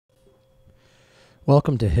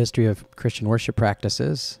Welcome to History of Christian Worship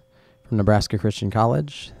Practices from Nebraska Christian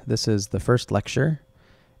College. This is the first lecture.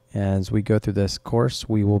 As we go through this course,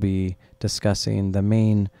 we will be discussing the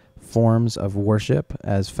main forms of worship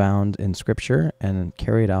as found in Scripture and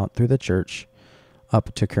carried out through the church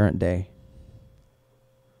up to current day.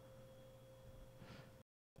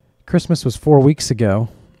 Christmas was 4 weeks ago.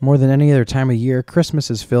 More than any other time of year,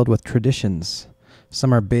 Christmas is filled with traditions.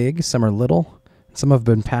 Some are big, some are little. Some have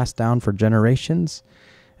been passed down for generations,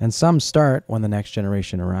 and some start when the next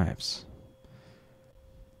generation arrives.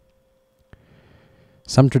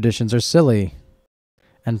 Some traditions are silly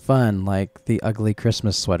and fun, like the ugly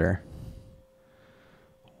Christmas sweater.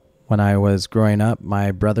 When I was growing up,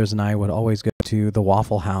 my brothers and I would always go to the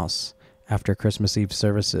Waffle House after Christmas Eve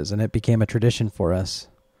services, and it became a tradition for us.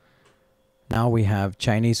 Now we have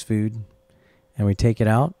Chinese food, and we take it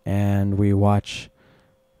out and we watch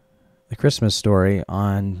The Christmas Story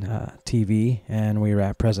on TV, and we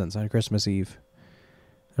wrap presents on Christmas Eve.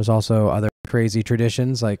 There's also other crazy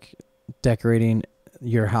traditions like decorating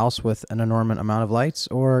your house with an enormous amount of lights,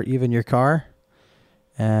 or even your car.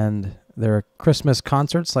 And there are Christmas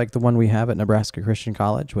concerts like the one we have at Nebraska Christian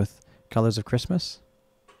College with Colors of Christmas.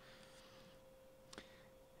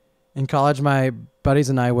 In college, my buddies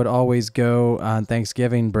and I would always go on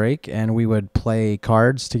Thanksgiving break, and we would play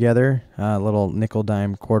cards together, a little nickel,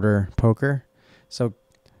 dime, quarter poker. So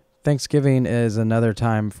Thanksgiving is another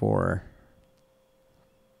time for...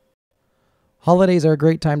 Holidays are a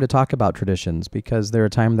great time to talk about traditions because they're a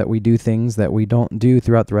time that we do things that we don't do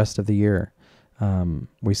throughout the rest of the year.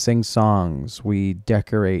 We sing songs, we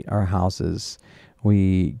decorate our houses,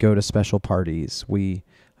 we go to special parties, we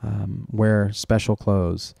wear special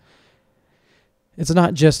clothes. It's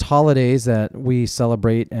not just holidays that we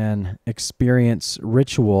celebrate and experience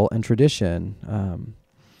ritual and tradition.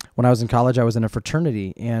 When I was in college, I was in a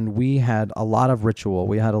fraternity, and we had a lot of ritual.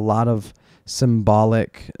 We had a lot of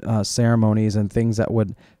symbolic ceremonies and things that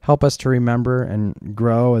would help us to remember and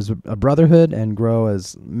grow as a brotherhood and grow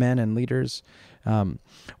as men and leaders.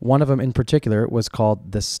 One of them in particular was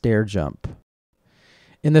called the stair jump.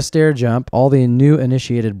 In the stair jump, all the new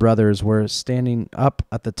initiated brothers were standing up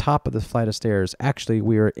at the top of the flight of stairs. Actually,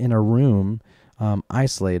 we were in a room,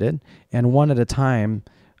 isolated, and one at a time,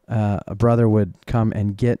 a brother would come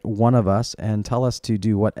and get one of us and tell us to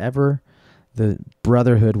do whatever the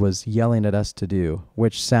brotherhood was yelling at us to do,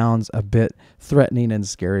 which sounds a bit threatening and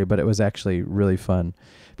scary, but it was actually really fun.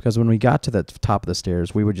 Because when we got to the top of the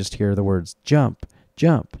stairs, we would just hear the words, jump,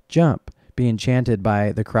 jump, jump, being chanted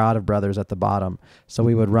by the crowd of brothers at the bottom. So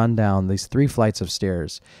we would run down these 3 flights of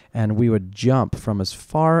stairs, and we would jump from as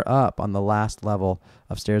far up on the last level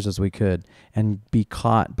of stairs as we could and be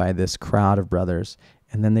caught by this crowd of brothers.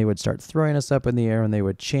 And then they would start throwing us up in the air, and they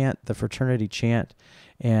would chant the fraternity chant,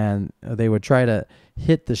 and they would try to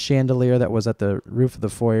hit the chandelier that was at the roof of the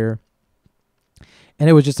foyer. And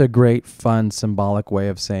it was just a great, fun, symbolic way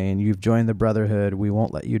of saying, you've joined the brotherhood. We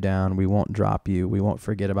won't let you down. We won't drop you. We won't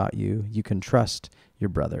forget about you. You can trust your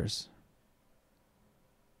brothers.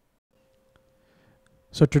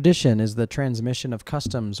 So tradition is the transmission of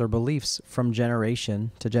customs or beliefs from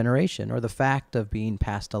generation to generation, or the fact of being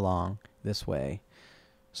passed along this way.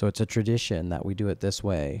 So it's a tradition that we do it this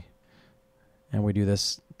way, and we do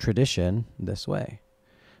this tradition this way.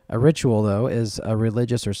 A ritual, though, is a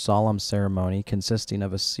religious or solemn ceremony consisting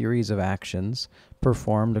of a series of actions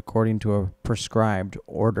performed according to a prescribed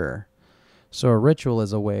order. So a ritual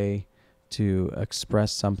is a way to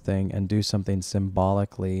express something and do something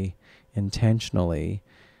symbolically, intentionally,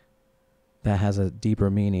 that has a deeper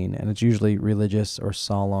meaning, and it's usually religious or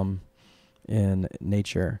solemn in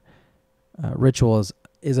nature. Ritual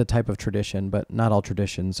is a type of tradition, but not all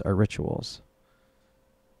traditions are rituals.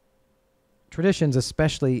 Traditions,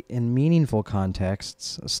 especially in meaningful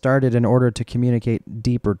contexts, started in order to communicate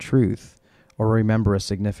deeper truth or remember a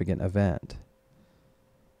significant event.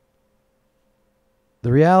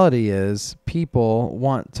 The reality is people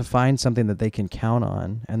want to find something that they can count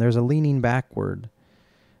on, and there's a leaning backward.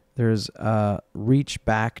 There's a reach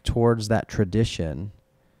back towards that tradition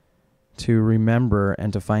to remember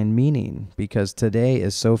and to find meaning, because today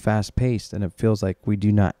is so fast-paced and it feels like we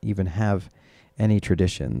do not even have any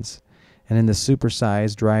traditions. And in the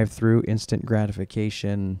supersized, drive-through, instant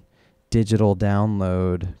gratification, digital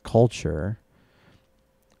download culture,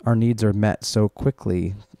 our needs are met so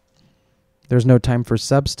quickly. There's no time for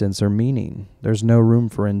substance or meaning. There's no room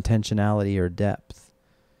for intentionality or depth.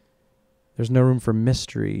 There's no room for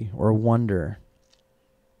mystery or wonder.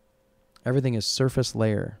 Everything is surface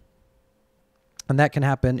layer. And that can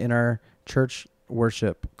happen in our church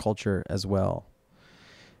worship culture as well.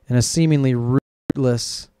 In a seemingly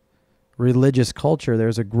rootless religious culture,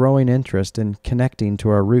 there's a growing interest in connecting to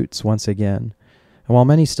our roots once again. And while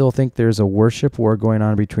many still think there's a worship war going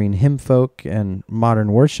on between hymn folk and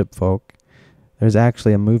modern worship folk, there's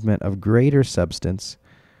actually a movement of greater substance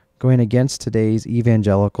going against today's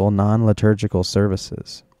evangelical, non-liturgical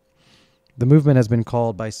services. The movement has been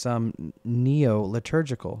called by some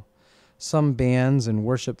neo-liturgical. Some bands and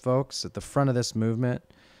worship folks at the front of this movement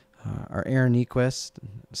are Aaron Nyquist,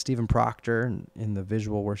 Stephen Proctor in the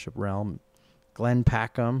visual worship realm, Glenn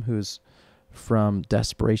Packham, who's from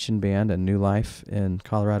Desperation Band and New Life in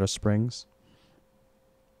Colorado Springs.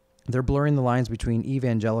 They're blurring the lines between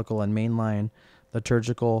evangelical and mainline,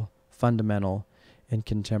 liturgical, fundamental, and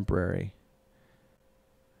contemporary.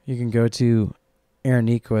 You can go to Aaron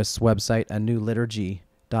Nyquist's website,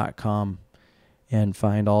 anewliturgy.com, and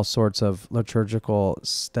find all sorts of liturgical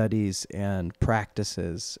studies and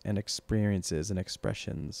practices and experiences and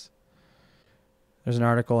expressions. There's an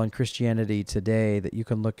article in Christianity Today that you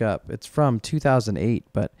can look up. It's from 2008,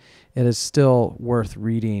 but it is still worth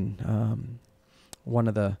reading. One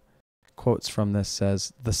of the quotes from this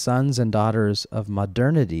says, "The sons and daughters of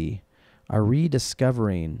modernity are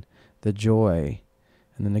rediscovering the joy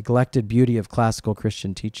and the neglected beauty of classical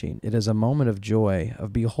Christian teaching. It is a moment of joy,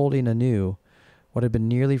 of beholding anew what had been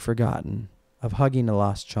nearly forgotten, of hugging a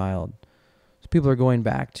lost child." So people are going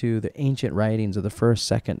back to the ancient writings of the 1st,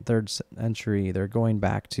 2nd, 3rd century. They're going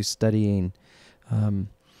back to studying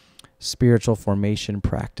spiritual formation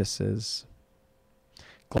practices.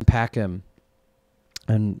 Glenn Packham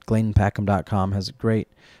and GlennPackham.com has great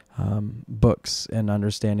books and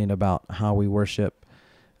understanding about how we worship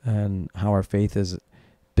and how our faith has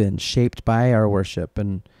been shaped by our worship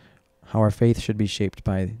and how our faith should be shaped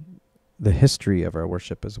by the history of our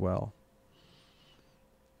worship as well.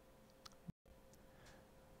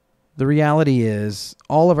 The reality is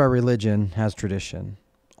all of our religion has tradition.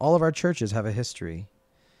 All of our churches have a history.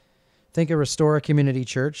 Think of Restore Community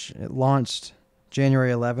Church. It launched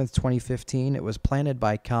January 11th, 2015. It was planted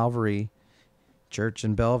by Calvary Church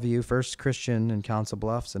in Bellevue, First Christian in Council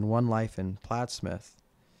Bluffs, and One Life in Plattsmouth.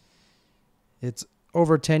 It's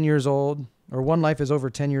over 10 years old, or One Life is over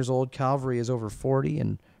 10 years old. Calvary is over 40,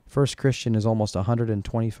 and First Christian is almost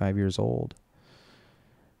 125 years old.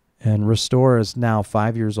 And Restore is now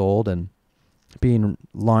 5 years old and being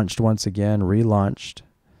launched once again, relaunched.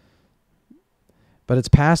 But its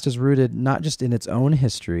past is rooted not just in its own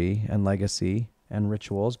history and legacy and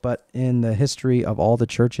rituals, but in the history of all the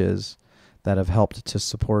churches that have helped to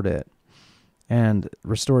support it. And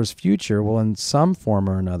Restore's future will in some form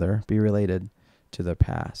or another be related to the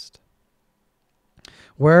past.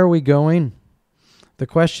 Where are we going? The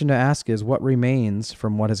question to ask is, what remains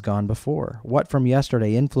from what has gone before? What from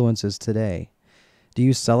yesterday influences today? Do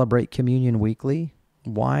you celebrate communion weekly?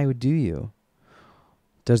 Why do you?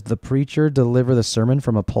 Does the preacher deliver the sermon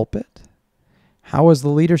from a pulpit? How is the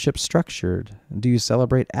leadership structured? Do you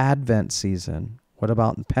celebrate Advent season? What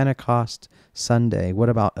about Pentecost Sunday? What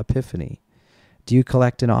about Epiphany? Do you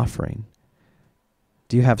collect an offering?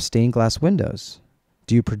 Do you have stained glass windows?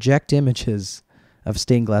 Do you project images of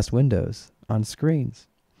stained glass windows on screens?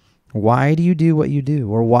 Why do you do what you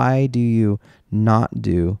do? Or why do you not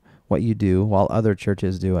do what you do while other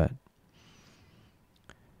churches do it?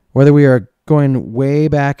 Whether we are going way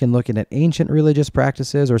back and looking at ancient religious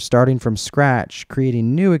practices or starting from scratch,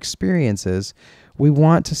 creating new experiences, we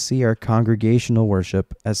want to see our congregational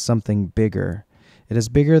worship as something bigger. It is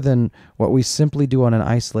bigger than what we simply do on an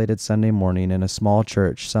isolated Sunday morning in a small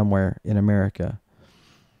church somewhere in America.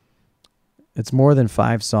 It's more than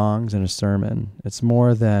 5 songs and a sermon. It's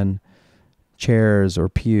more than chairs or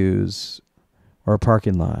pews or a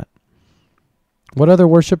parking lot. What other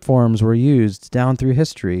worship forms were used down through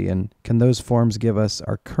history, and can those forms give us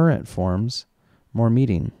our current forms more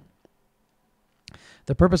meaning?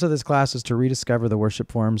 The purpose of this class is to rediscover the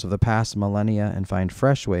worship forms of the past millennia and find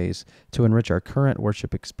fresh ways to enrich our current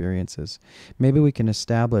worship experiences. Maybe we can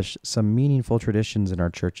establish some meaningful traditions in our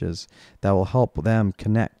churches that will help them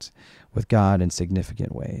connect with God in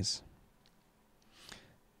significant ways.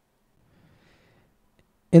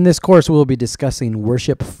 In this course, we will be discussing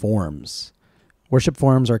worship forms. Worship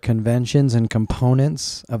forms are conventions and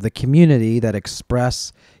components of the community that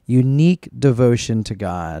express unique devotion to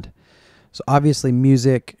God. So obviously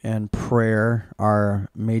music and prayer are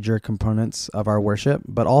major components of our worship,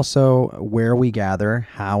 but also where we gather,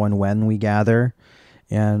 how and when we gather,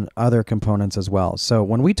 and other components as well. So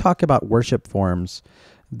when we talk about worship forms,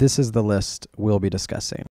 this is the list we'll be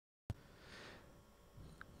discussing.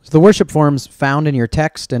 So the worship forms found in your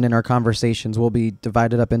text and in our conversations will be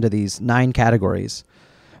divided up into these 9 categories.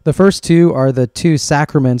 The first 2 are the 2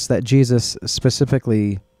 sacraments that Jesus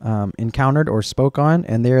specifically encountered or spoke on,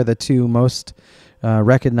 and they're the two most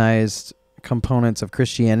recognized components of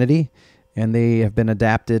Christianity, and they have been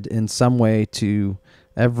adapted in some way to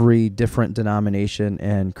every different denomination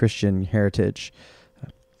and Christian heritage,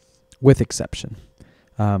 with exception.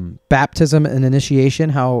 Baptism and initiation,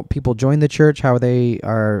 how people join the church, how they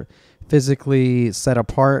are physically set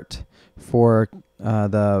apart for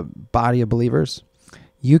the body of believers.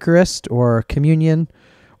 Eucharist or communion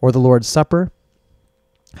or the Lord's Supper,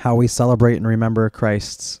 how we celebrate and remember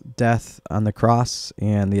Christ's death on the cross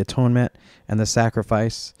and the atonement and the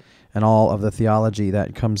sacrifice and all of the theology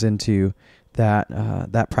that comes into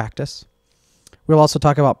that practice. We'll also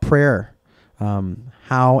talk about prayer,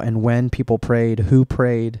 how and when people prayed, who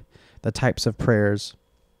prayed, the types of prayers.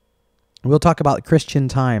 We'll talk about Christian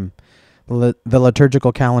time, the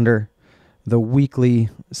liturgical calendar, the weekly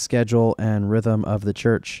schedule and rhythm of the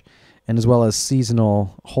church, and as well as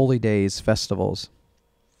seasonal holy days, festivals.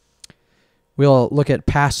 We'll look at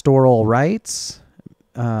pastoral rites.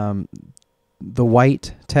 The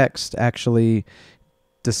white text actually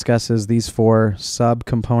discusses these 4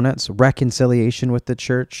 sub-components: reconciliation with the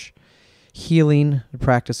church, healing, the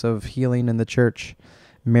practice of healing in the church,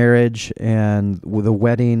 marriage and the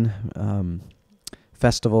wedding,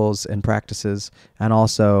 festivals and practices, and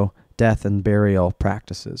also death and burial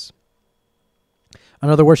practices.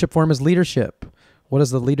 Another worship form is leadership. What is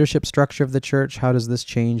the leadership structure of the church? How does this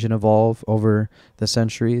change and evolve over the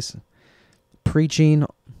centuries? Preaching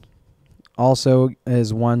also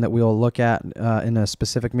is one that we'll look at in a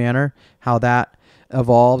specific manner, how that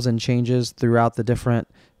evolves and changes throughout the different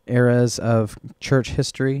eras of church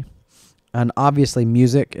history. And obviously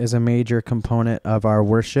music is a major component of our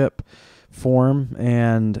worship form,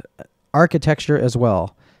 and architecture as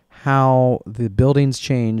well. How the buildings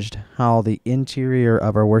changed, how the interior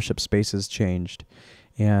of our worship spaces changed,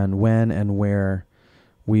 and when and where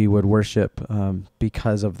we would worship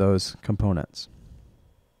because of those components.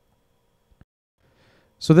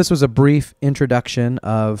 So this was a brief introduction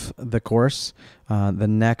of the course. The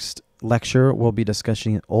next lecture will be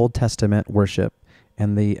discussing Old Testament worship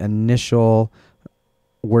and the initial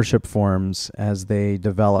worship forms as they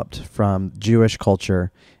developed from Jewish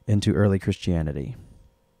culture into early Christianity.